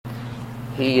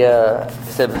He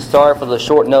said sorry for the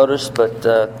short notice, but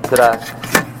could I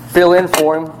fill in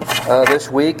for him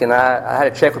this week? And I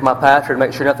had to check with my pastor to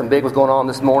make sure nothing big was going on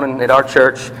this morning at our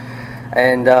church,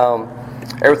 and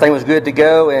everything was good to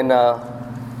go. And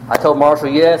I told Marshall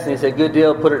yes, and he said good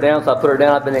deal, put it down. So I put her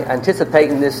down. I've been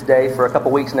anticipating this day for a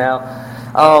couple weeks now.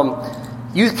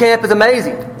 Youth camp is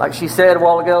amazing. Like she said a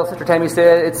while ago, Sister Tammy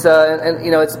said, it's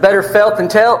it's better felt than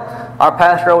telt. Our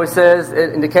pastor always says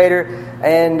in Decatur.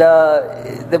 And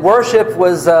the worship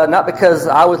was not because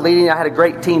I was leading. I had a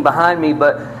great team behind me,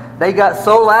 but they got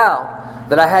so loud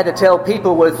that I had to tell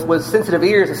people with sensitive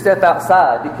ears to step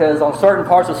outside, because on certain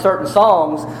parts of certain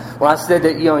songs, when I said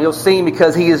that you'll sing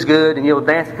because He is good and you'll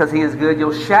dance because He is good,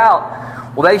 you'll shout.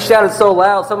 Well, they shouted so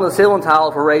loud, some of the ceiling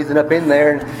tiles were raising up in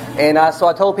there. So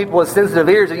I told people with sensitive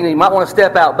ears that you might want to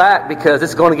step out back because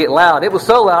it's going to get loud. It was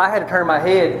so loud, I had to turn my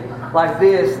head like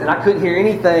this, and I couldn't hear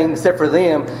anything except for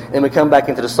them. And we come back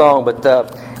into the song. But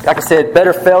like I said,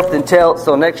 better felt than telt.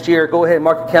 So next year, go ahead and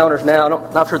mark your calendars now.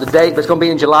 I'm not sure the date, but it's going to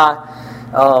be in July.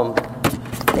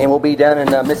 And we'll be down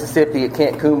in Mississippi at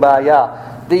Camp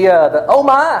Kumbaya. The oh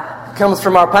my comes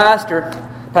from our pastor,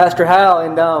 Pastor Hal,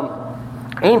 and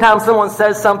anytime someone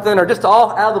says something, or just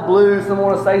all out of the blue,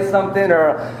 someone will say something,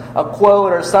 or a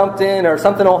quote or something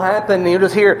will happen, and you'll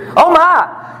just hear, oh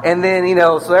my! And then,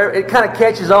 so it kind of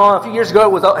catches on. A few years ago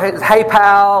it was hey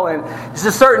pal, and it's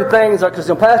just certain things, because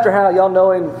Pastor Hal, y'all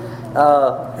know him,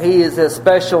 he is a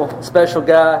special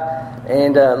guy,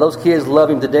 and those kids love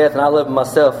him to death, and I love him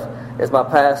myself as my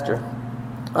pastor.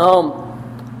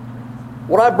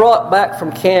 What I brought back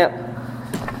from camp,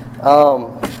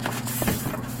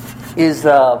 is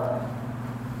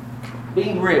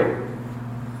being real.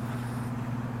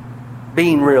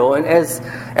 Being real. And as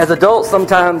adults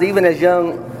sometimes, even as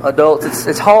young adults,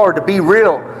 it's hard to be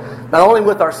real. Not only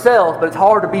with ourselves, but it's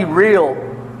hard to be real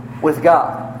with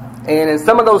God. And in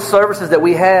some of those services that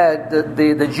we had,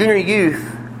 the junior youth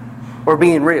were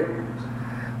being real.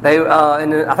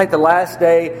 And I think the last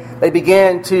day, they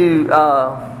began to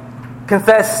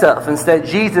confess stuff and said,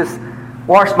 Jesus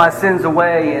washed my sins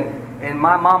away, and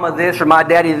my mama this, or my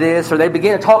daddy this, or they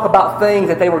began to talk about things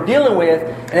that they were dealing with,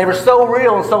 and they were so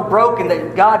real and so broken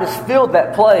that God just filled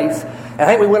that place. And I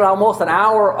think we went almost an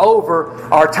hour over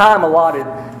our time allotted,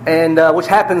 and which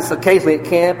happens occasionally at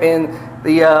camp. And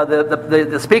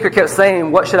the speaker kept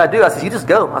saying, "What should I do?" I said, "You just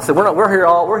go." I said,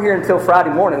 "We're here until Friday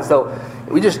morning, so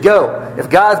we just go. If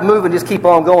God's moving, just keep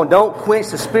on going. Don't quench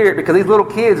the spirit, because these little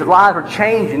kids' their lives are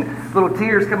changing. Little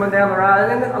tears coming down their eyes,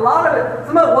 and a lot of it,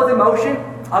 some of it was emotion.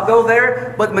 I'll go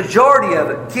there, but the majority of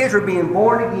it, kids were being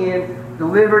born again,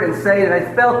 delivered and saved, and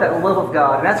they felt that love of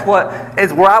God. And that's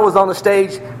where I was on the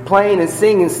stage playing and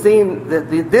singing, seeing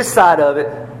this side of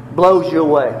it blows you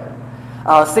away.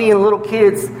 Seeing little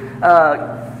kids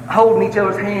holding each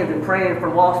other's hands and praying for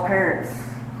lost parents.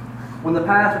 When the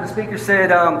pastor, the speaker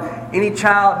said, any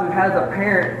child who has a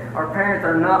parent, or parents that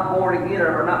are not born again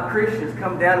or are not Christians,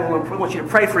 come down and we want you to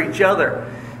pray for each other.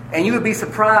 And you would be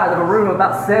surprised, in a room of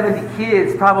about 70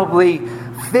 kids, probably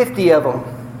 50 of them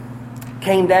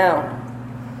came down.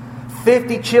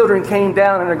 50 children came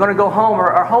down, and they're going to go home,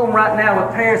 or are home right now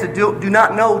with parents that do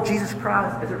not know Jesus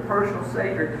Christ as their personal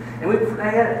Savior. And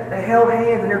they held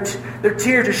hands, and their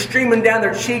tears are streaming down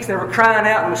their cheeks, and they were crying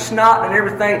out and snot and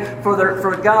everything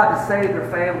for God to save their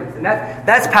families. And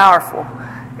that's powerful.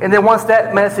 And then once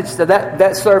that message,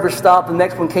 that service stopped, the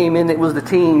next one came in. It was the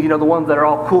teens, the ones that are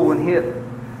all cool and hip.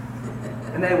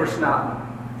 And they were snotting,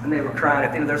 and they were crying at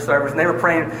the end of their service, and they were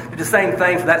praying the same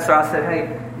thing for that. So I said,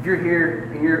 hey, if you're here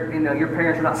and your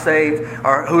parents are not saved,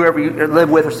 or whoever you live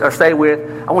with or stay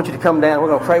with, I want you to come down. We're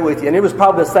going to pray with you. And it was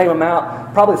probably the same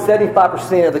amount. Probably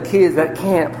 75% of the kids at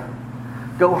camp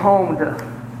go home to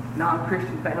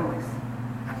non-Christian families.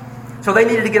 So they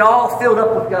needed to get all filled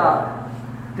up with God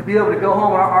to be able to go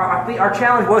home. Our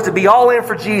challenge was to be all in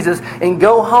for Jesus and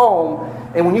go home.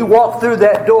 And when you walk through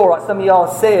that door, like some of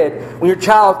y'all said, when your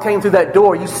child came through that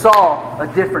door, you saw a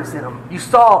difference in them. You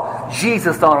saw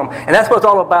Jesus on them. And that's what it's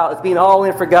all about. It's being all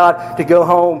in for God, to go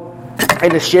home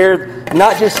and to share,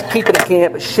 not just keep it at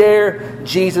camp, but share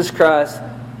Jesus Christ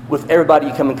with everybody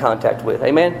you come in contact with.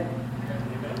 Amen?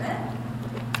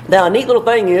 Now, a neat little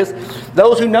thing is,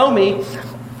 those who know me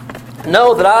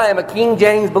know that I am a King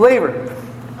James believer.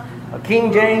 A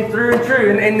King James through and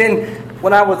through. And then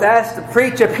when I was asked to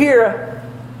preach up here,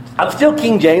 I'm still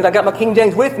King James. I got my King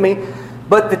James with me.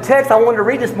 But the text I wanted to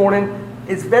read this morning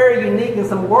is very unique and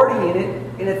some wording in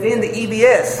it. And it's in the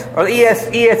EBS, or the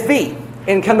ESV.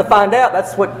 And come to find out,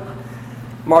 that's what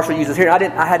Marshall uses here.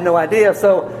 I had no idea.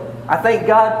 So I think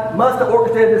God must have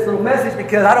orchestrated this little message,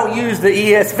 because I don't use the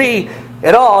ESV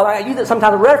at all. I use it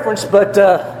sometimes as a reference, but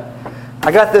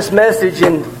I got this message,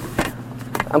 and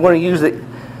I'm going to use the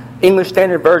English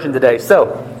Standard Version today.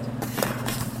 So,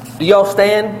 do y'all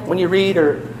stand when you read,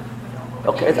 or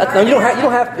okay? No, you don't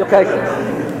have to. Okay.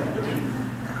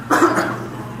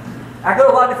 I go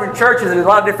to a lot of different churches and a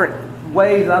lot of different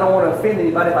ways. I don't want to offend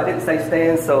anybody if I didn't say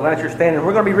stand. So that's your standing.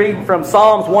 We're going to be reading from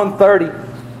Psalms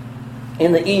 130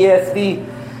 in the ESV,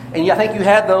 and I think you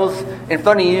have those in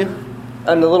front of you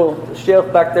on the little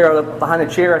shelf back there, or behind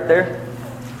the chair right there.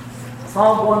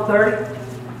 Psalms 130.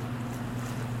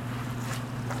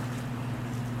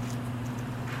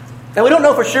 Now we don't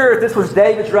know for sure if this was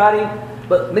David's writing,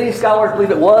 but many scholars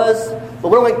believe it was. But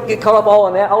we don't want to get caught up all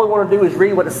in that. All we want to do is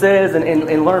read what it says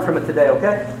and learn from it today,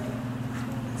 okay?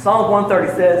 Psalms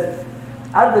 130 says,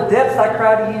 "Out of the depths I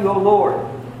cry to you, O Lord.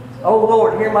 O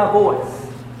Lord, hear my voice.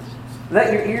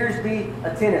 Let your ears be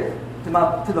attentive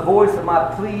to the voice of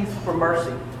my pleas for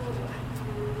mercy.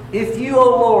 If you, O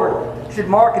Lord, should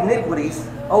mark iniquities,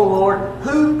 O Lord,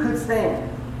 who could stand?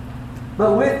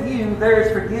 But with you there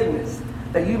is forgiveness,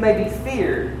 that you may be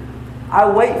feared. I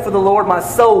wait for the Lord, my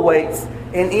soul waits,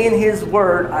 and in His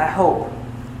word I hope.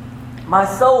 My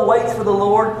soul waits for the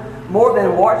Lord more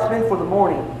than watchmen for the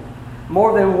morning.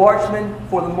 More than watchmen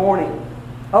for the morning.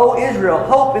 O Israel,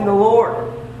 hope in the Lord.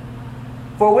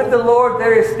 For with the Lord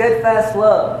there is steadfast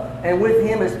love, and with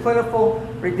Him is plentiful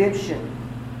redemption.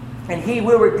 And He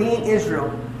will redeem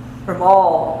Israel from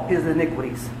all his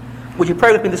iniquities." Would you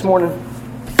pray with me this morning?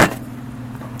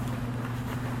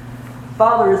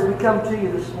 Father, as we come to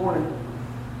you this morning,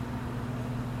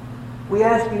 we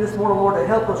ask you this morning, Lord, to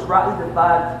help us rightly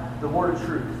divide the word of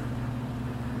truth.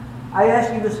 I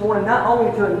ask you this morning not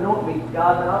only to anoint me,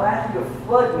 God, but I'll ask you to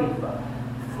flood me,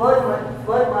 flood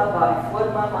my body,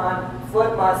 flood my mind,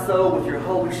 flood my soul with your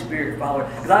Holy Spirit, Father.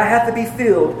 Because I have to be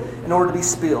filled in order to be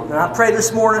spilled. And I pray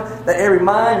this morning that every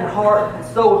mind and heart and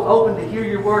soul is open to hear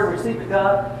your word and receive it,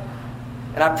 God.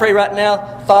 And I pray right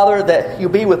now, Father, that you'll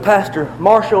be with Pastor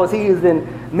Marshall as he is in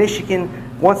Michigan,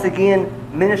 once again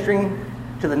ministering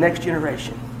to the next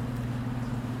generation.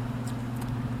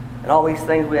 And all these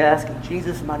things we ask in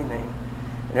Jesus' mighty name.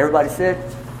 And everybody said,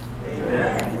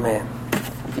 Amen. Amen.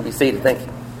 You can be seated. Thank you.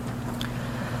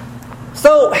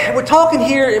 So, we're talking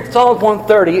here in Psalm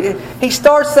 130. He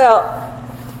starts out,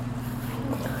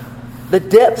 the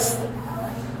depths,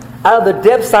 out of the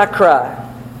depths I cry.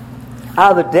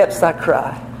 Out of the depths I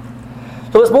cry.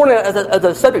 So this morning, as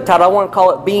a subject title, I want to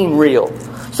call it Being Real.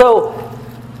 So,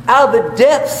 out of the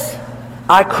depths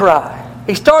I cry.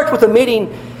 He starts with a meeting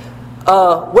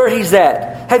where he's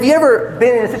at. Have you ever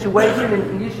been in a situation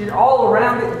and you're all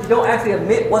around it, but you don't actually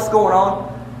admit what's going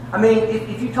on? I mean,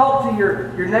 if you talk to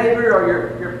your neighbor or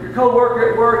your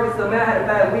co-worker at work, you say, "Man, I had a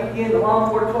bad weekend, the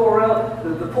lawnmower tore up,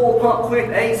 the pool pump quit,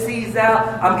 the AC's out,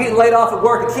 I'm getting laid off at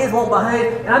work, the kids won't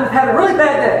behave, and I'm having a really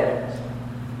bad day."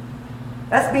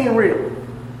 That's being real.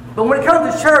 But when it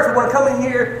comes to church, we want to come in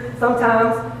here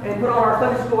sometimes and put on our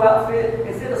Sunday school outfit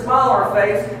and sit a smile on our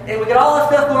face, and we got all this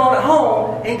stuff going on at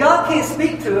home, and God can't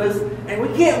speak to us, and we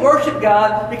can't worship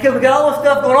God because we got all this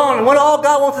stuff going on, and what all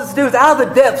God wants us to do is out of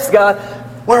the depths, God,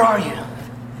 where are you?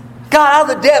 God, out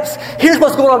of the depths, here's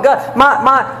what's going on, God.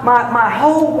 My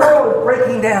whole world is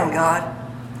breaking down, God.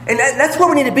 And that's where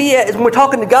we need to be at, is when we're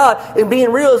talking to God and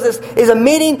being real, is a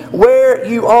meeting where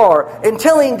you are and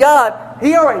telling God,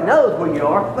 He already knows where you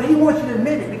are, but He wants you to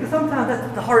admit it, because sometimes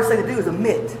that's the hardest thing to do, is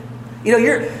admit. You know,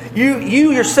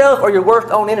 you yourself are your worst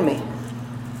own enemy.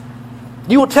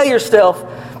 You will tell yourself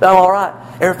that I'm all right,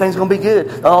 everything's going to be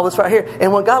good, all this right here.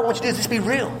 And what God wants you to do is just be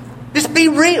real. Just be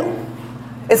real.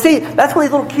 And see, that's what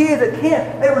these little kids at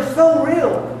camp, they were so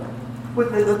real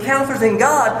with the counselors in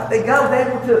God, that God was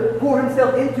able to pour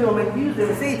Himself into them and use them.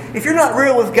 And see, if you're not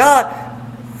real with God,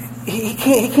 He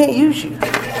can't use you.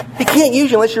 He can't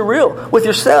use you unless you're real with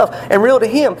yourself and real to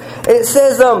Him. And it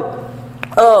says, out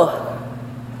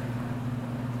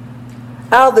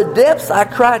of the depths I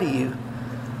cry to you.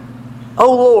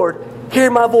 Oh Lord, hear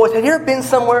my voice. Have you ever been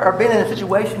somewhere or been in a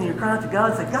situation and you're crying out to God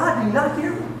and say, "God, do you not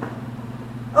hear me?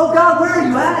 Oh God, where are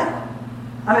you at?"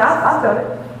 I mean, I've done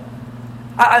it.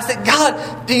 I said,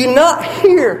 "God, do you not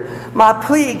hear my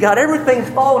plea? God, everything's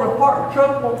falling apart. The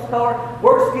truck won't start.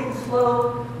 Work's getting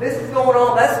slow. This is going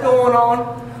on. That's going on.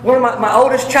 One of my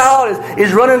oldest child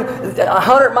is running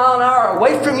 100 miles an hour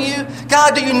away from you.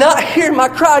 God, do you not hear my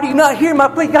cry? Do you not hear my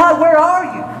plea? God, where are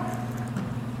you?"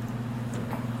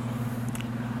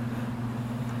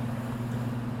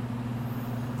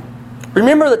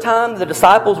 Remember the time the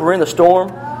disciples were in the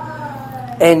storm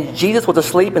and Jesus was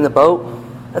asleep in the boat?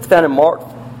 That's found in Mark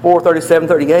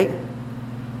 4:37-38.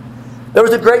 There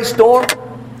was a great storm.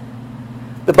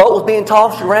 The boat was being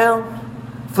tossed around.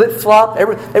 flip-flopped.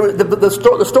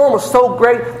 The storm was so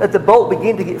great that the boat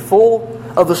began to get full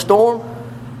of the storm.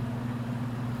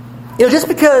 Just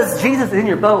because Jesus is in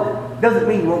your boat doesn't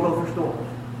mean you won't go through storms.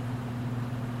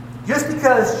 Just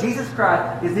because Jesus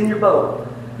Christ is in your boat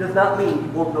does not mean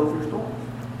you won't go through storms.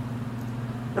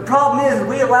 The problem is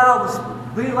we allow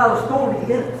the storm to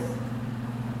get in us.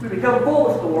 We become full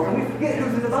of storm and we forget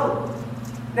who's in the boat.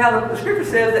 Now the scripture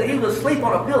says that he was asleep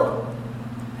on a pillow.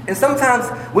 And sometimes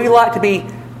we like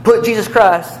to put Jesus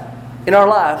Christ in our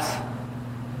lives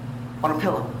on a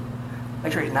pillow.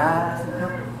 Make sure he's nice and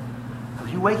comfortable. So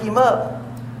if you wake him up,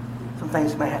 some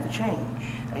things may have to change.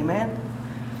 Amen?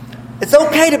 It's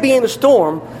okay to be in the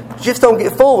storm, just don't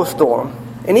get full of storm.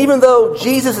 And even though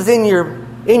Jesus is in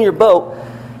your boat,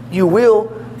 you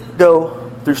will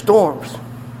go through storms.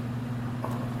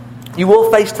 You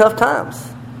will face tough times.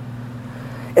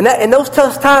 And those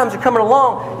tough times are coming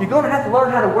along. You're going to have to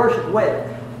learn how to worship wet.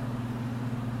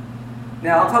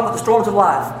 Now, I'm talking about the storms of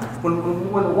life. When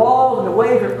the walls and the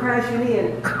waves are crashing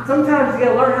in, sometimes you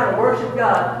got to learn how to worship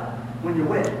God when you're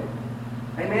wet.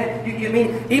 Amen? You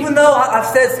mean, even though I've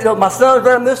said, my son's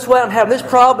running this way, I'm having this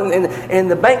problem,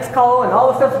 and the bank's calling, and all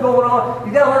this stuff's going on,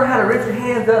 you got to learn how to raise your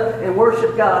hands up and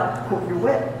worship God when you're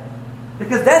wet.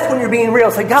 Because that's when you're being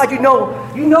real. Say, God, you know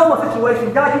my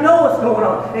situation. God, you know what's going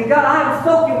on. And God, I am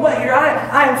soaking wet here.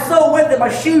 I am so wet that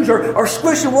my shoes are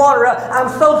squishing water out. I'm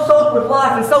so soaked with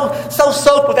life and so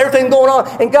soaked with everything going on.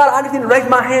 And God, I just need to raise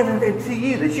my hands and see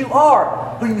you, that you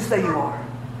are who you say you are.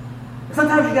 And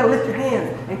sometimes you got to lift your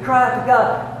hands and cry out to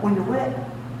God when you're wet.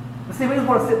 But see, we just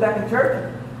want to sit back in church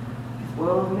and just,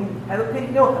 well, have a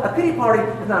pity. A pity party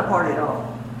is not a party at all.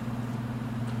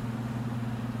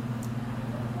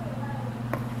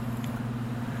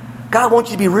 God wants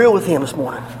you to be real with Him this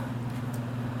morning.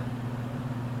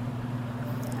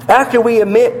 After we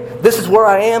admit, this is where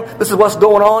I am, this is what's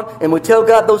going on, and we tell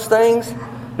God those things,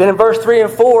 then in verse 3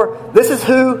 and 4, this is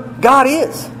who God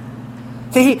is.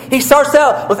 See, he starts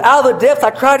out with, out of the depths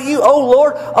I cry to you, O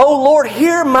Lord,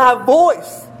 hear my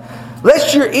voice.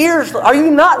 Let your ears, are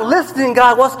you not listening,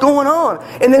 God, what's going on?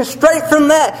 And then straight from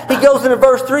that, he goes into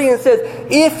verse 3 and says,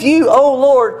 if you, O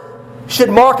Lord, should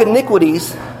mark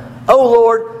iniquities, O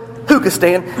Lord, who could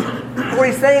stand? What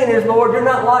he's saying is, Lord, you're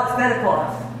not like Santa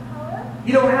Claus.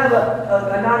 You don't have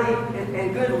a naughty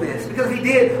and good list. Because if he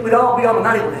did, we'd all be on the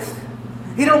naughty list.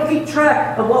 He don't keep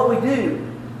track of what we do.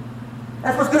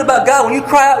 That's what's good about God. When you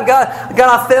cry out, and God,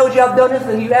 I failed you, I've done this,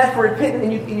 and you ask for repentance,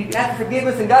 and you ask for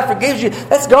forgiveness, and God forgives you,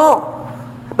 that's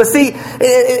gone. But see,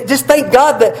 just thank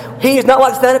God that He is not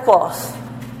like Santa Claus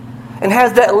and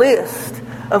has that list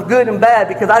of good and bad,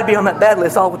 because I'd be on that bad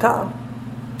list all the time.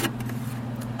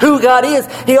 Who God is.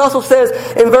 He also says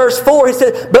in verse 4, he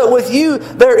says, but with you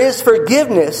there is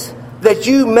forgiveness, that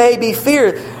you may be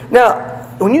feared. Now,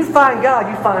 when you find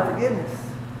God, you find forgiveness.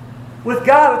 With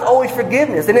God, it's always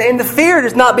forgiveness. And the fear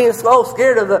is not being so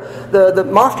scared of the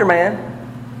monster man.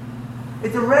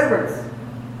 It's a reverence.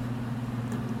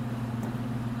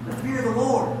 The fear of the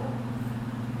Lord.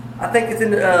 I think it's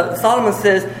in Solomon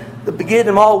says, the beginning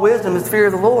of all wisdom is the fear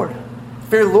of the Lord. The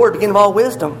fear of the Lord, beginning of all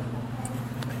wisdom.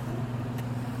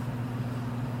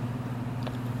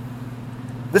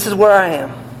 This is where I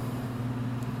am.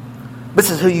 This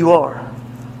is who you are.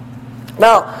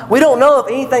 Now, we don't know if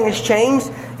anything has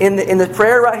changed in the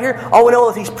prayer right here. All we know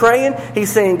is he's praying. He's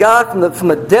saying, God, from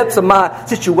the depths of my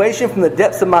situation, from the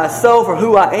depths of my soul, for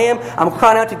who I am, I'm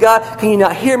crying out to God. Can you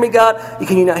not hear me, God?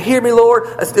 Can you not hear me, Lord?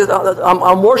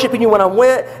 I'm worshiping you when I'm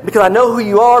wet, because I know who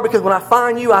you are, because when I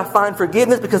find you, I find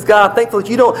forgiveness, because God, I'm thankful that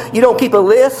you don't keep a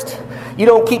list. You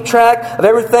don't keep track of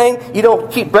everything. You don't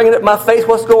keep bringing up my face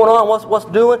what's going on, what's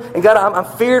doing. And God,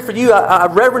 I'm feared for you. I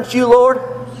reverence you, Lord.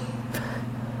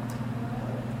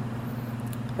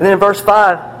 And then in verse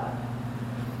 5,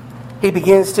 he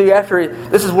begins to,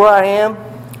 this is where I am,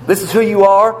 this is who you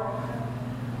are,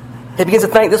 he begins to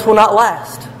think this will not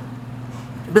last.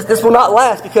 This will not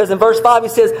last, because in verse 5 he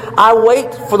says, I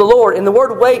wait for the Lord. And the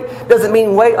word wait doesn't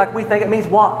mean wait like we think. It means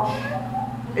watch.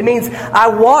 It means I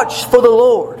watch for the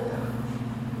Lord.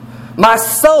 My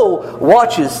soul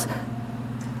watches,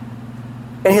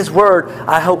 and His word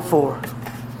I hope for.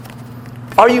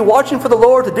 Are you watching for the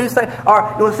Lord to do something?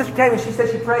 When Sister came and she said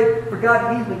she prayed for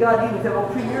God to use me, God used me, that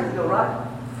was 2 years ago, right?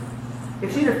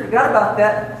 If she'd have forgot about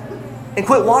that and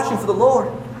quit watching for the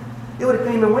Lord, it would have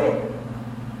came and went.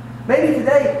 Maybe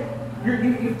today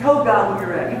you've told God where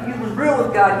you're at. You was real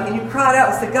with God, and you cried out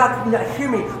and said, God, can you not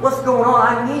hear me? What's going on?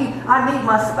 I need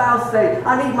my spouse saved.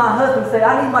 I need my husband saved.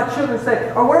 I need my children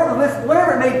saved. Or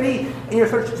whatever it may be in your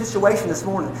situation this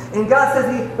morning. And God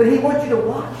says, but He wants you to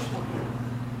watch for Him.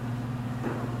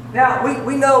 Now,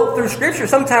 we know through Scripture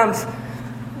sometimes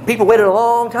People waited a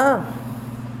long time.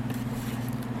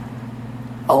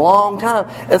 A long time.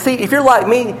 And see, if you're like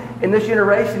me in this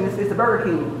generation, it's the Burger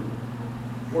King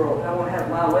world. I want to have it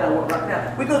my way. I want it right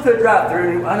now. We go through a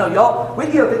drive-thru. I know y'all. We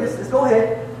go through this. Let's go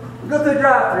ahead. We go through a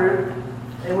drive-thru,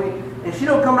 and she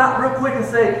don't come out real quick and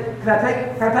say, "Can I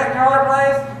take your order,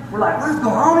 please?" We're like, "What is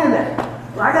going on in there?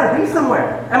 Well, I got to be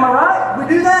somewhere." Am I right? We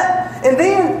do that, and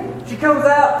then she comes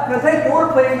out. "Can I take the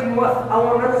order, please? I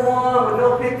want number one with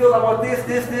no pickles. I want this,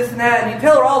 and that." And you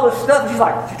tell her all this stuff, and she's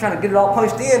like, she's trying to get it all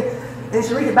punched in. And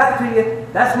she reads it back to you.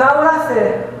 "That's not what I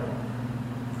said."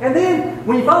 And then,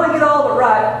 when you finally get all of it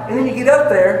right, and then you get up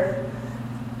there,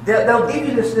 they'll give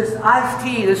you this iced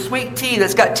tea, this sweet tea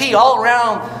that's got tea all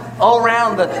around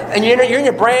and you're in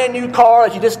your brand new car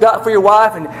that you just got for your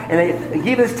wife, and they give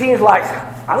you this tea, and it's like,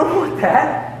 "I don't want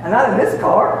that. I'm not in this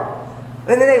car."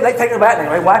 And then they take it back,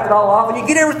 and they wipe it all off, and you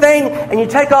get everything, and you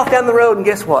take off down the road, and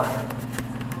guess what?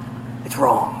 It's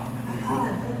wrong.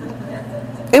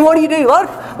 And what do? A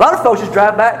lot of folks just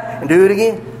drive back and do it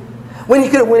again. When you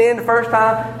could have went in the first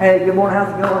time, "Hey, good morning, how's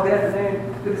it going? Good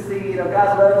afternoon, good to see you,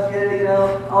 God loves you,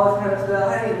 all this kind of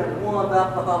stuff. Hey, number one, blah,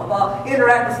 blah, blah, blah."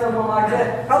 Interact with someone like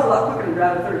that, probably a lot quicker than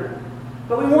driving through.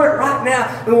 But we want it right now.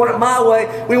 We want it my way.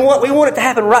 We want it to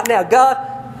happen right now. God,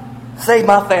 save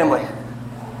my family.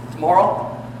 Tomorrow,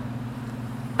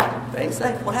 they ain't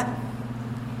saved. What happened?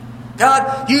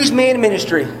 God, use me in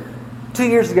ministry. 2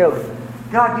 years ago,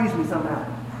 God used me somehow.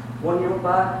 1 year went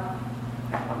by.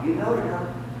 I'm getting older now.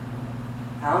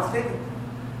 Pound's sticking.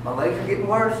 My legs are getting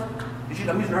worse.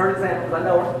 I'm using her example because I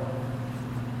know her.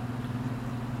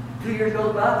 2 years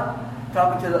goes by.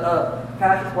 Talking to the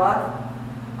pastor's wife.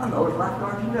 "I'm the oldest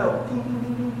lifeguard you know." Ding, ding,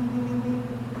 ding, ding, ding, ding, ding.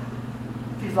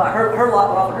 She's like, her light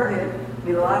went off in her head.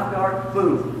 Need a lifeguard.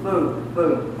 Boom, boom,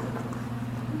 boom.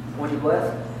 Was you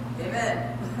blessed?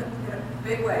 Amen.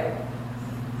 Big way.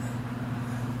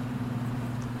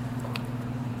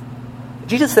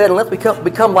 Jesus said, unless we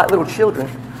become like little children,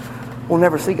 we'll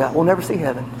never see God. We'll never see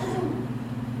heaven.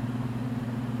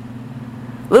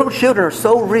 Little children are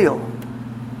so real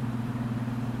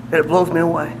that it blows me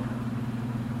away.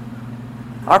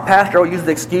 Our pastor will use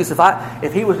the excuse,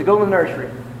 if he was to go to the nursery,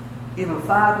 give him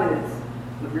 5 minutes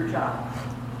with your child,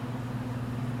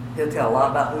 he'll tell a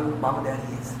lot about who mom and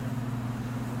daddy is.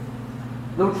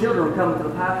 Little children will come to the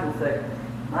pastor and say,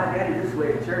 "My daddy's this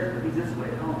way at church, but he's this way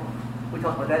at home." We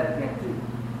talk about that in camp too.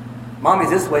 Mommy's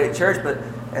this way at church, but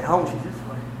at home she's this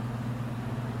way.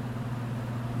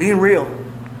 Being real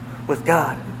with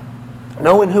God.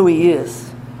 Knowing who He is.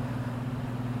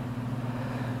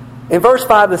 In verse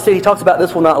 5 of the city, he talks about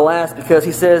this will not last because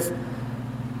he says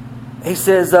he's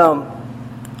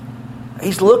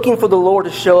looking for the Lord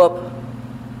to show up.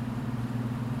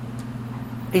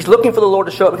 He's looking for the Lord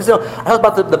to show up. Because I talked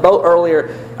about the boat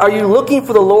earlier. Are you looking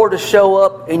for the Lord to show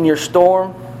up in your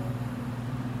storm?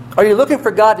 Are you looking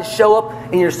for God to show up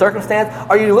in your circumstance?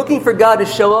 Are you looking for God to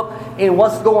show up in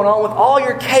what's going on with all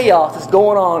your chaos that's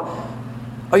going on?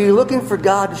 Are you looking for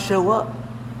God to show up?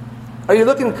 Are you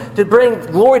looking to bring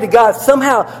glory to God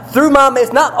somehow through my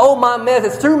mess? Not, "Oh, my mess."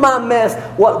 It's through my mess.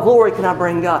 What glory can I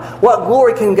bring God? What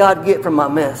glory can God get from my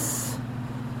mess?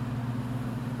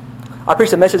 I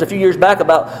preached a message a few years back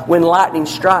about when lightning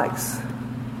strikes.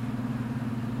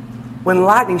 When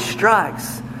lightning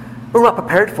strikes, we're not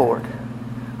prepared for it.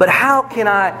 But how can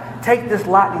I take this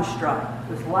lightning strike,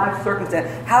 this life circumstance,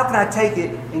 how can I take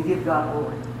it and give God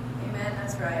glory? Amen,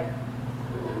 that's right.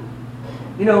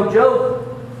 Job,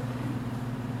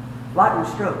 lightning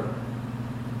struck.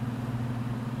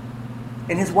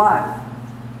 And his wife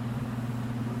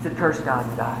said, "Curse God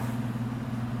and die."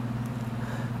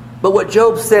 But what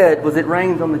Job said was, "It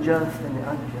rains on the just and the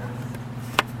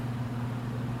unjust."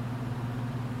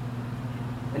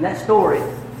 And that story,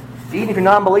 even if you're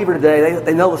not a non-believer today,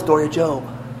 they know the story of Job.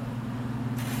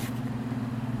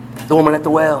 The woman at the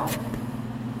well.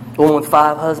 The woman with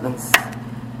 5 husbands.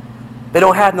 They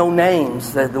don't have no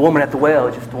names. The woman at the well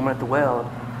is just the woman at the well.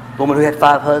 The woman who had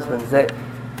 5 husbands.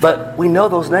 But we know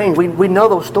those names. We know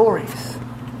those stories.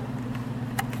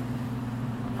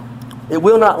 It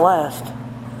will not last.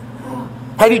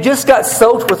 Have you just got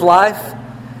soaked with life?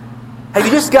 Have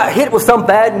you just got hit with some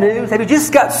bad news? Have you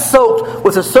just got soaked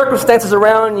with the circumstances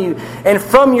around you? And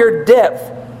from your depth,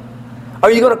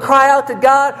 are you going to cry out to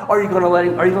God, or are you going to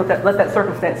let that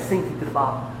circumstance sink you to the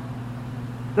bottom?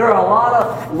 There are a lot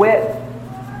of wet,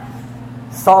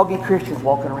 soggy Christians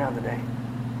walking around today.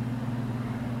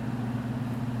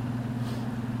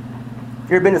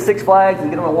 You ever been to Six Flags and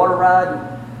get on a water ride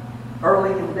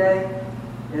early in the day,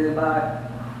 and then by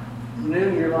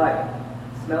noon you're like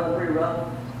smelling pretty rough?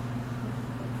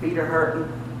 Feet are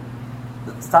hurting.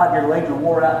 The side of your legs are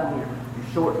wore out, and you're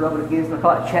shorts rubbing against, I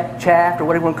call it chaff or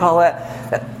whatever you want to call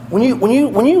that. When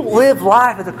you live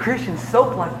life as a Christian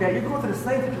soaked like that, you're going through the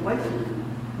same situation.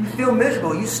 You feel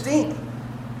miserable. You stink.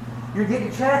 You're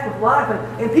getting chaffed with life,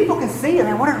 and people can see it.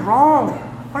 Man, what is wrong?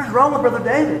 What is wrong with Brother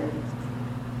David?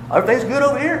 Everything's good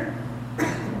over here.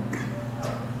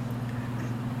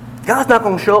 God's not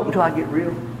going to show up until I get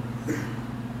real.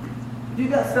 If you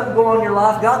got something going on in your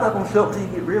life, God's not going to show up until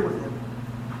you get real with Him.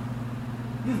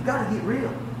 You've got to get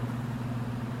real.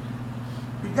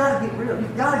 You've got to get real.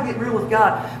 You've got to get real with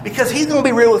God because He's going to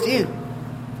be real with you.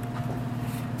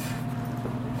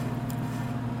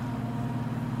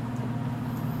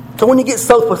 So when you get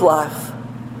soaked with life,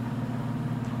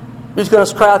 you're just going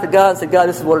to cry out to God and say, God,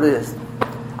 this is what it is.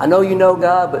 I know you know,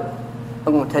 God, but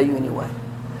I'm going to tell you anyway.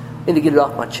 I need to get it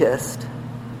off my chest.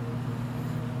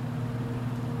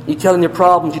 You tell Him your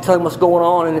problems. You tell Him what's going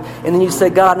on. And then you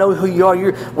say, God, I know who you are.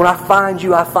 When I find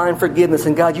you, I find forgiveness.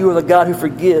 And God, you are the God who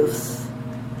forgives.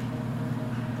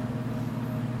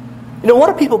 You know,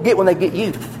 what do people get when they get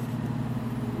you?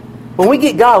 When we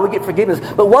get God, we get forgiveness.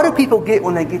 But what do people get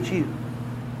when they get you?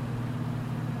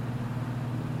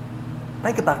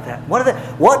 Think about that.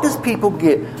 What does people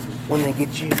get when they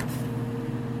get you?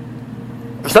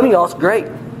 For some of y'all, it's great.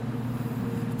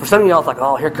 For some of y'all, it's like,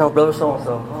 oh, here comes brother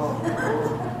so-and-so. Oh.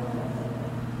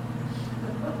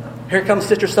 Here comes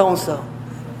sister so-and-so.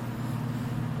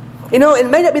 You know, it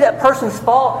may not be that person's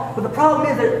fault, but the problem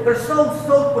is that they're so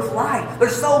soaked with life. They're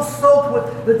so soaked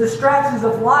with the distractions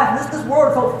of life. This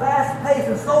world is so fast-paced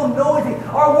and so noisy.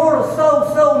 Our world is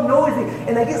so noisy.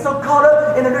 And they get so caught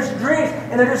up and they're just drenched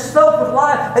and they're just soaked with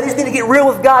life. They just need to get real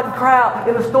with God and cry out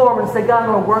in the storm and say, God,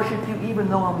 I'm going to worship you even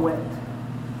though I'm wet.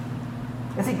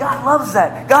 And see, God loves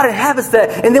that. God inhabits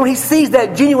that. And then when He sees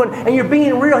that genuine and you're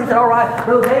being real, He said, all right,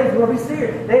 Brother David's going to be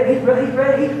serious. He's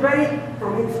ready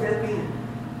for me to step in.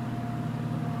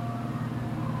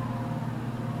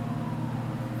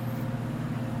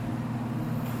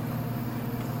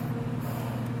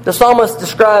 The psalmist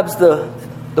describes the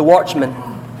watchman.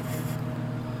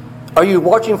 Are you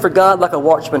watching for God like a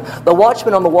watchman? The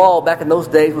watchman on the wall back in those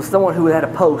days was someone who had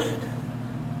a post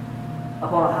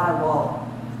up on a high wall.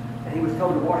 And he was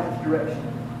told to watch its direction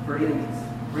for enemies,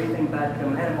 for anything bad to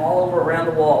come. And had them all over around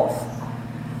the walls.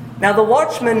 Now the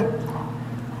watchman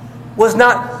was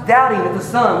not doubting that the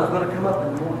sun was going to come up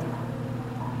in the morning.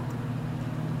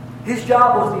 His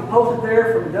job was to be posted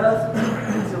there from dusk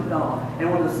until dawn.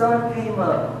 And when the sun came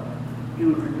up, he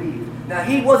would relieve. Now,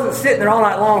 he wasn't sitting there all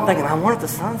night long thinking, I wonder if the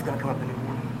sun's going to come up in the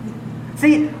morning.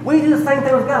 See, we do the same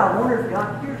thing with God. I wonder if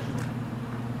God hears me.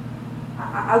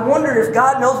 I wonder if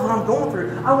God knows what I'm going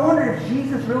through. I wonder if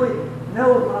Jesus really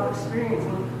knows what I've experienced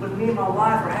with me and my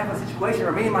wife, or having a situation,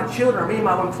 or me and my children, or me and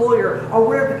my employer, or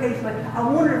whatever the case may be. I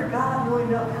wonder if God really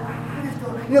knows. I just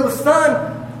don't. You know, the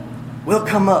sun will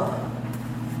come up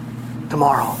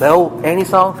tomorrow. The old Annie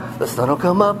song, the sun will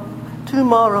come up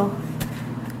tomorrow.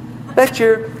 That's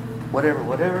your whatever.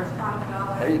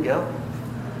 There you go.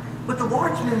 But the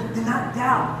watchman did not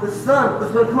doubt the sun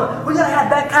was going to come up. We got to have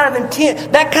that kind of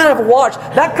intent, that kind of watch,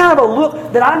 that kind of a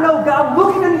look that I know God,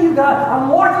 looking into you, God, I'm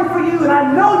watching for you and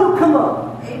I know you'll come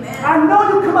up. Amen. I know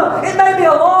you'll come up. It may be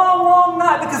a long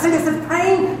night because see, it says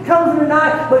pain comes in the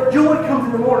night, but joy comes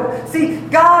in the morning. See,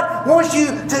 God wants you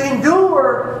to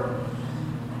endure.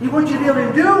 He wants you to be able to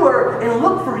endure and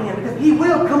look for Him because He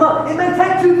will come up. It may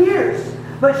take 2 years,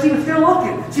 but she was still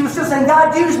looking. She was still saying,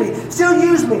 God, use me. Still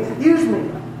use me. Use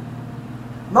me.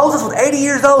 Moses was 80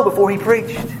 years old before he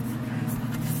preached.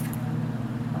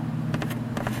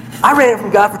 I ran from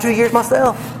God for 2 years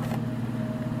myself.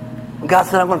 And God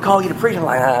said, I'm going to call you to preach. I'm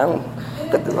like, I don't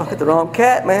get the wrong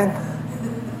cat, man.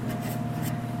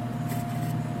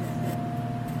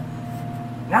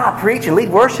 Now I preach and lead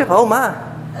worship. Oh my.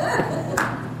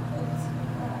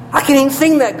 I can't even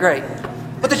sing that great.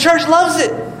 But the church loves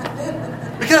it.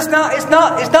 Because it's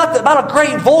not about a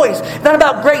great voice. It's not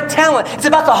about great talent. It's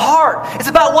about the heart. It's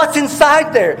about what's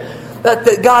inside there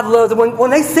that God loves. And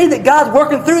when they see that God's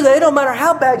working through that, it don't matter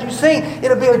how bad you sing,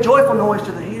 it'll be a joyful noise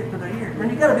to their ear.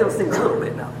 And you got to be able to sing a little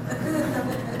bit now.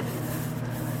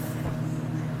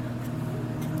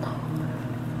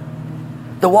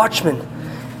 The watchman,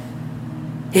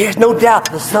 he has no doubt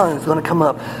that the sun is going to come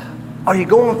up. Are you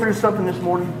going through something this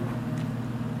morning?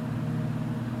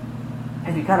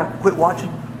 Have you kind of quit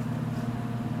watching?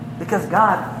 Because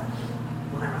God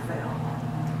will never fail.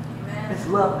 Amen. His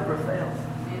love never fails.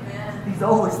 Amen. He's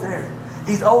always there.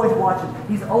 He's always watching.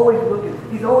 He's always looking.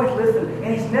 He's always listening.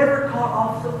 And He's never caught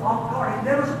off guard. He's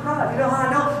never surprised. You know how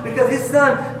I know? Because His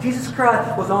Son, Jesus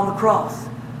Christ, was on the cross.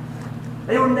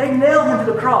 They nailed Him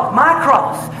to the cross. My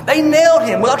cross. They nailed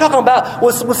Him. What I'm talking about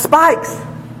was spikes.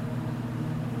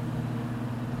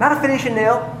 Not a finishing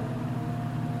nail.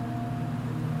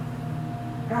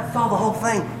 God saw the whole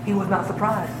thing. He was not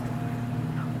surprised.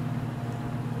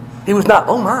 He was not,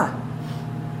 oh my.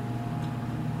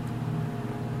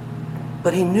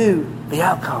 But he knew the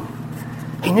outcome.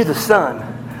 He knew the sun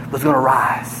was going to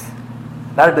rise.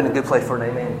 That would have been a good place for an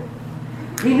amen.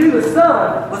 He knew the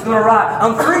sun was going to rise.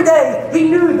 On 3 days, he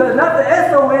knew that not the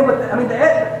S-O-N, but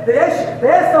the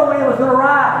S-O-N was going to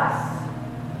rise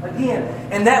again.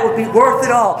 And that would be worth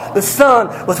it all. The sun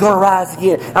was going to rise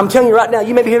again. I'm telling you right now,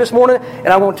 you may be here this morning, and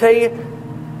I want to tell you,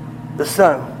 the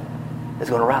sun is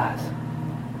going to rise.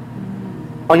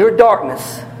 On your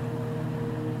darkness.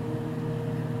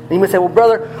 And you may say, well,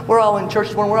 brother, we're all in church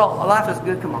this morning. Our life is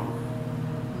good. Come on.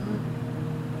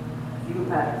 Even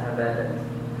pastors have bad days.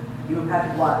 Even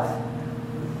pastors' wives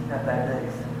have bad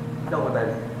days. Don't let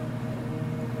that.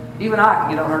 Even I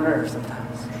can get on her nerves sometimes.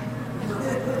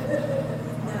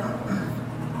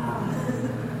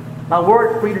 My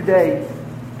word for you today,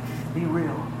 be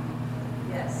real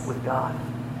with God.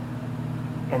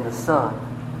 And the sun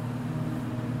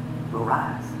will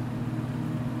rise.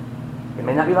 It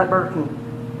may not be like Burger King.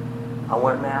 I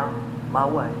want it now, my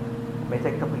way. It may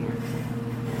take a couple of years.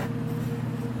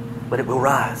 But it will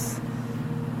rise.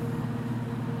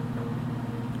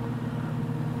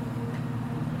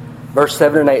 Verse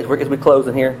 7 and 8, as we close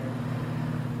in here.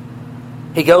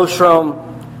 He goes from,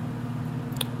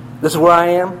 this is where I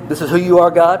am. This is who you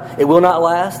are, God. It will not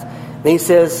last. Then he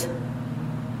says,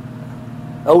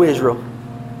 O Israel,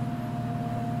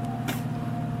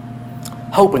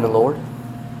 hope in the Lord.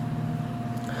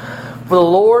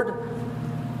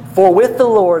 For with the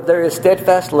Lord there is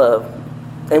steadfast love,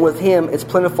 and with Him is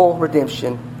plentiful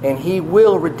redemption, and He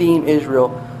will redeem Israel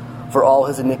for all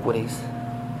his iniquities.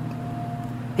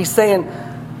 He's saying,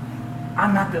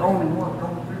 I'm not the only one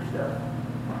going through stuff.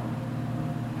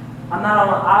 I'm not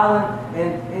on an island,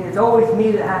 and it's always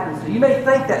me that happens. So you may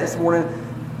think that this morning,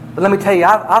 but let me tell you,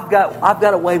 I've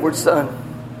got a wayward son.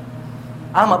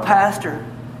 I'm a pastor.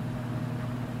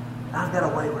 I've got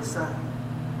a wayward son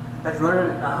that's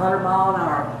running 100 miles an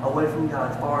hour away from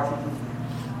God as far as he can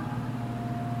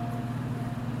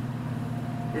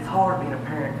see. It's hard being a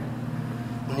parent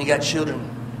when you got children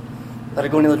that are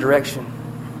going in the other direction.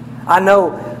 I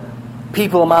know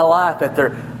people in my life that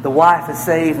the wife is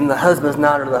saved and the husband's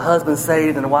not, or the husband's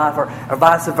saved and the wife, or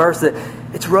vice versa.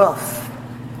 It's rough.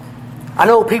 I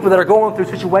know people that are going through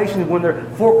situations when they're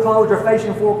foreclosed, or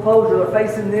facing foreclosure, or they're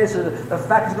facing this, or the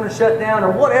factory's going to shut down,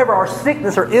 or whatever, or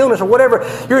sickness, or illness, or whatever.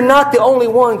 You're not the only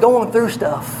one going through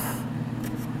stuff.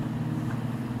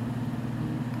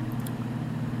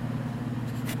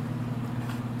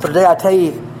 So today I tell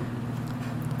you,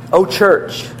 oh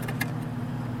church,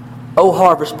 oh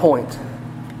Harvest Point,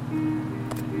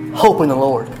 hope in the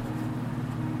Lord.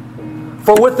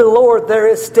 For with the Lord there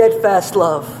is steadfast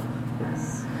love,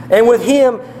 and with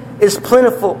Him is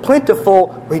plentiful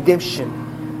redemption.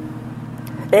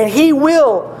 And He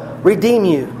will redeem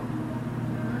you.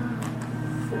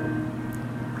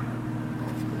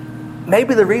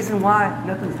 Maybe the reason why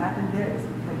nothing's happened yet is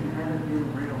because you haven't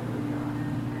been real with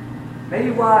God.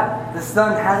 Maybe why the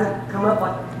sun hasn't come up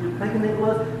like you're thinking it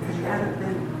was, because you haven't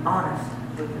been honest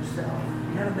with yourself.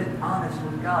 You haven't been honest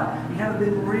with God. You haven't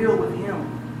been real with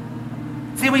Him.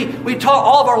 See, we talk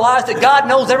all of our lives that God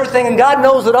knows everything and God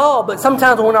knows it all, but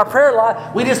sometimes when our prayer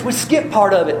life, we skip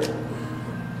part of it.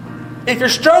 If you're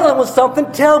struggling with something,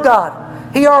 tell God.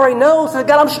 He already knows. God,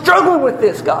 I'm struggling with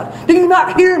this, God. Do you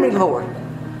not hear me, Lord?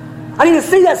 I need to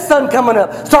see that sun coming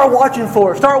up. Start watching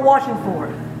for it. Start watching for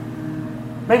it.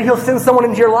 Maybe He'll send someone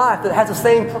into your life that has the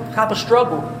same type of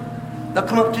struggle. They'll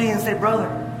come up to you and say, brother,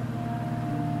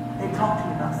 and talk to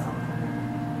you about something.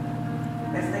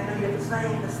 And they know you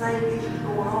have the same issues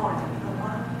going on. You know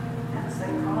what? I have the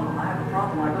same problem. I have a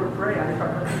problem. When I go to pray, I just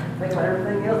start thinking about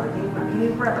everything else. I can't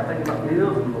even pray. I'm thinking about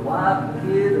bills and the wife and the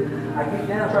kids. I get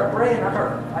down, I start praying. I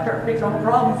start fixing all the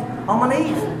problems on my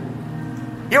knees.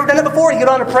 You ever done it before? You get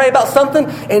on to pray about something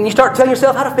and you start telling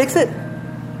yourself how to fix it.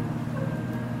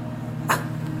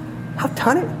 I've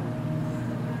done it.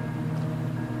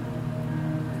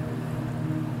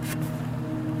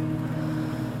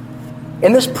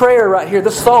 In this prayer right here,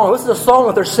 this is a song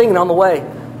that they're singing on the way.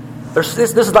 This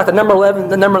is like the number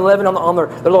 11 on their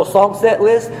little song set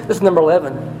list. This is number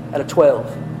 11 out of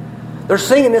 12. They're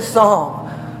singing this song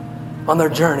on their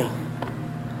journey.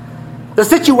 The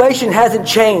situation hasn't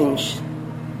changed.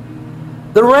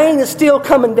 The rain is still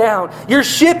coming down. Your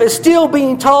ship is still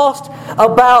being tossed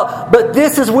about, but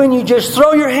this is when you just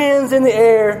throw your hands in the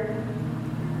air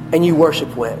and you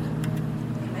worship wet.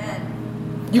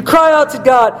 Amen. You cry out to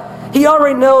God. He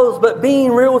already knows, but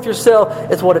being real with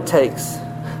yourself is what it takes.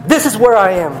 This is where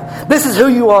I am. This is who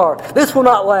you are. This will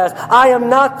not last. I am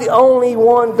not the only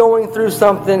one going through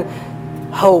something.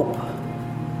 Hope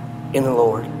in the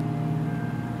Lord.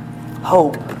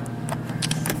 Hope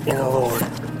in the Lord.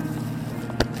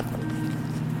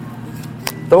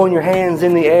 Throwing your hands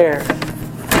in the air.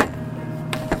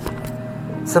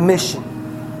 Submission.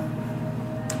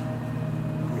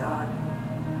 God,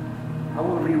 I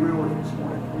want to be real with you this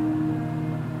morning.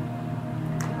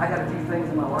 I got a few things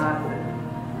in my life that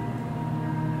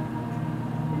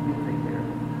you need to take care of.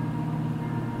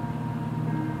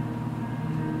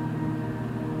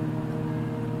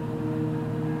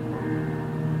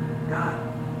 God,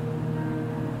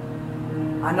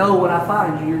 I know when I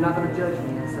find you, you're not going to judge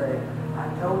me and say, I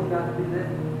told you not to do this.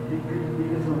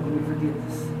 You're just going to give me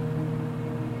forgiveness.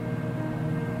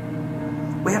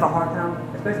 We have a hard time,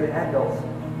 especially adults,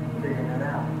 figuring that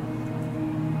out.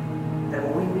 That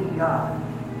when we meet God,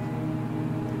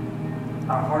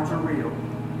 our hearts are real.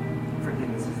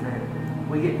 Forgiveness is there.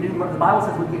 We get new. The Bible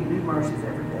says we get new mercies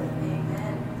every day.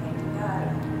 Amen. Thank you, God.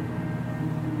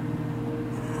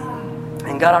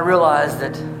 And God, I realize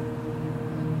that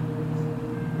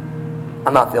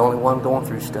I'm not the only one going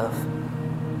through stuff.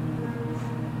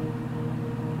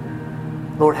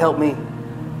 Lord, help me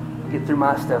get through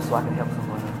my stuff so I can help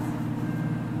someone else.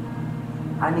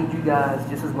 I need you guys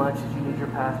just as much as you need your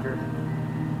pastor.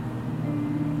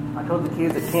 I told the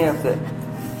kids at camp that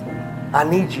I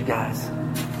need you guys.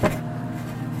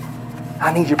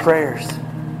 I need your prayers.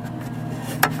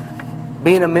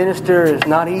 Being a minister is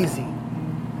not easy.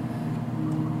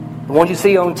 The ones you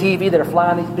see on TV that are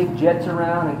flying these big jets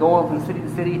around and going from city to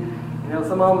city, you know,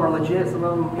 some of them are legit, some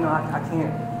of them, you know, I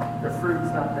can't. Their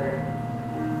fruit's not there.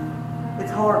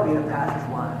 It's hard being a pastor's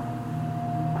wife.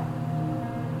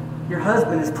 Your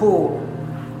husband is pulled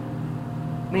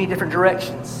many different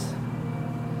directions.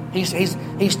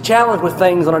 He's challenged with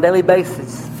things on a daily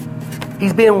basis.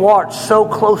 He's being watched so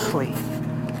closely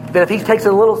that if he takes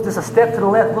just a step to the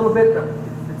left a little bit,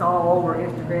 it's all over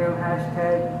Instagram,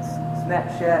 hashtag,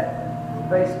 Snapchat,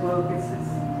 Facebook.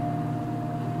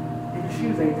 Your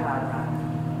shoes ain't tied right.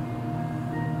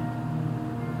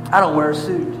 I don't wear a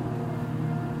suit.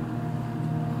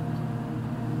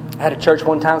 I had a church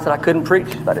one time that said I couldn't preach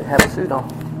if I didn't have a suit on.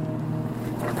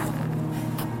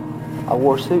 I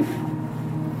wore a suit.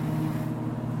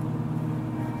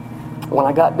 When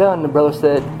I got done, the brother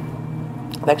said,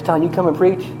 next time you come and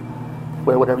preach,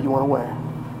 wear whatever you want to wear.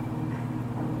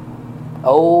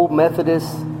 Old Methodist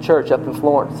church up in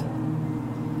Florence.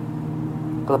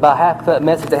 Because about half of that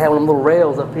message, they had one of them little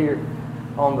rails up here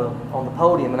on the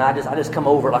podium, and I just come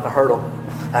over it like a hurdle.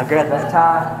 I grabbed that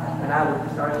tie, and I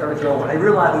started going. They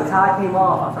realized when the tie came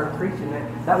off, I started preaching.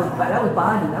 That was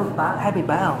binding. Had me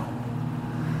bound.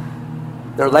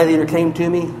 Their lay leader came to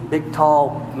me, big,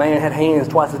 tall man, had hands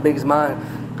twice as big as mine,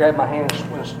 grabbed my hand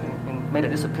and made it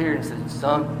disappear and said,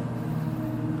 son,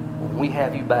 when we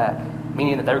have you back,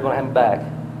 meaning that they were going to have me back,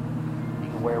 you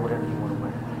can wear whatever you want to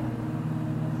wear.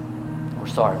 We're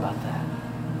sorry about that.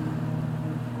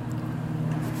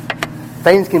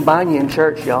 Things can bind you in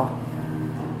church, y'all.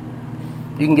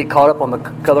 You can get caught up on the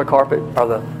color carpet or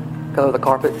the color of the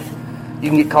carpet. You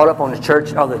can get caught up on the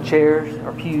church or the chairs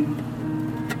or pews.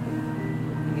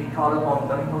 Caught up on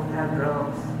don't supposed to have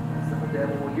drums. That's the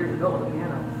devil. Well, years ago with the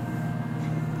piano.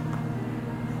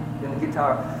 Then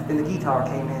the guitar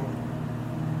came in.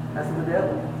 That's the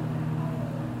devil.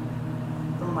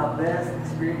 Some of my best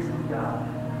experiences with God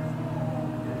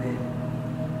have been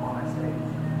on that stage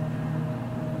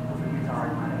with the guitar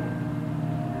in my hand.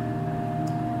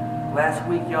 Last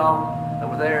week, y'all,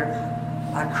 over there,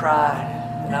 I cried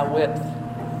and I wept.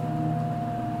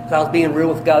 So I was being real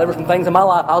with God. There were some things in my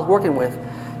life I was working with.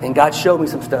 And God showed me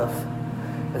some stuff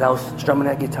as I was strumming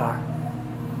that guitar.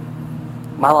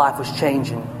 My life was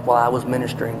changing while I was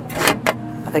ministering.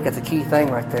 I think that's a key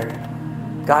thing right there.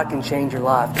 God can change your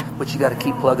life, but you got to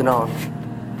keep plugging on.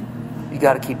 You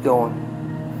got to keep going.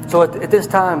 So at this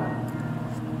time,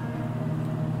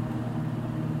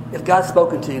 if God's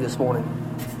spoken to you this morning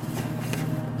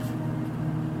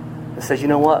and says, you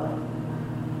know what,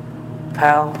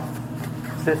 pal,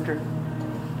 sister,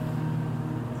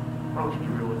 why don't you be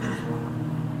real with me this morning?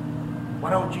 Why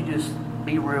don't you just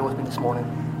be real with me this morning?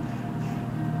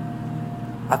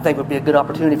 I think it would be a good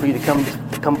opportunity for you to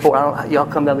come forward. Y'all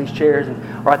come down these chairs and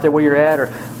right there where you're at, or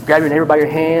grab your neighbor by your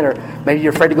hand, or maybe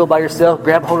you're afraid to go by yourself.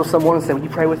 Grab hold of someone and say, "Will you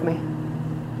pray with me?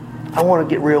 I want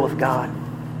to get real with God.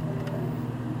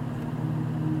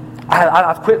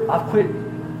 I've quit.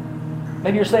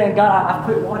 Maybe you're saying, God, I've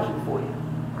quit watching for you.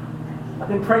 I've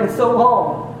been praying so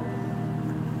long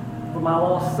for my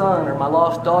lost son or my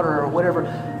lost daughter or whatever.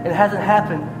 It hasn't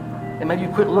happened. And maybe you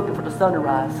quit looking for the sun to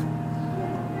rise.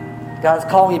 God's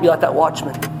calling you to be like that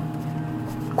watchman.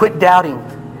 Quit doubting.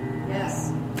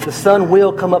 Yes. The sun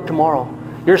will come up tomorrow.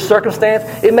 Your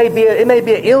circumstance, it may be an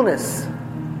illness.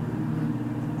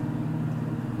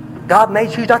 God may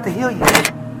choose not to heal you.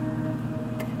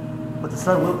 But the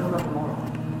sun will come up tomorrow.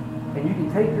 And you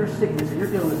can take your sickness and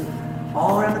your illness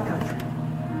all around the country.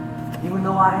 Even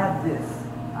though I have this,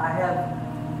 I have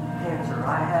cancer,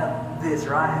 I have this,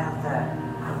 or I have that.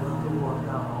 I love the Lord with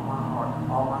all my heart,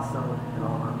 all my soul, and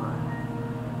all my mind.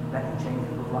 That can change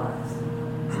people's lives.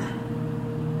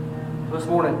 So this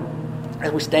morning,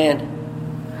 as we stand,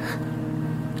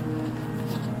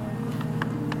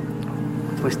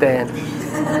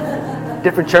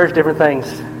 different church, different things.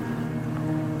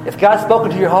 If God's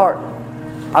spoken to your heart,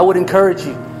 I would encourage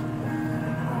you.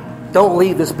 Don't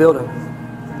leave this building.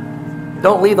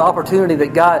 Don't leave the opportunity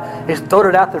that God has thrown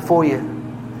it out there for you.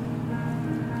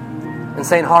 And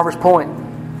St. Harvest Point,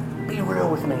 be real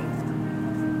with me.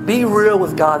 Be real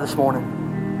with God this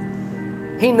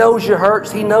morning. He knows your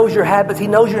hurts. He knows your habits. He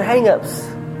knows your hang-ups.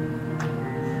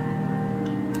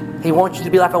 He wants you to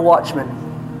be like a watchman.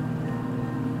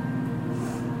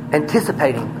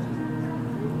 Anticipating.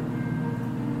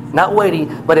 Not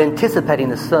waiting, but anticipating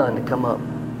the sun to come up.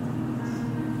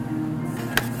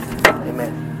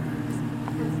 Amen.